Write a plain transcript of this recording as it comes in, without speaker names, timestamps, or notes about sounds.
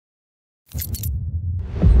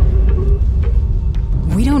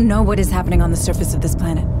We don't know what is happening on the surface of this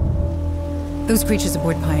planet. Those creatures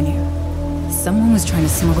aboard Pioneer. Someone was trying to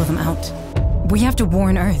smuggle them out. We have to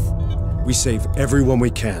warn Earth. We save everyone we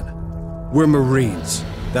can. We're Marines.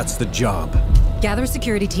 That's the job. Gather a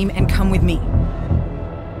security team and come with me.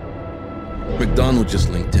 McDonald just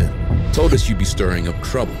linked in. Told us you'd be stirring up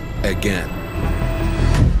trouble. Again.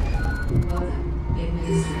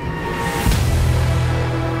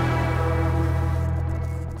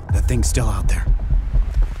 That thing's still out there.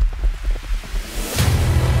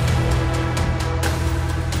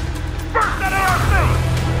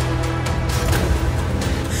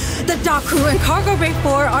 The dock crew and cargo bay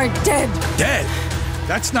 4 are dead. Dead?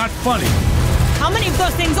 That's not funny. How many of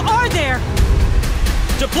those things are there?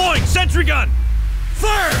 Deploying sentry gun!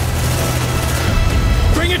 Fire!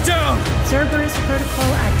 Bring it down! Cerberus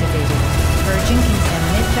protocol activated. Purging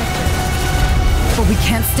contaminate vector. But we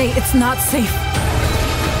can't stay. It's not safe.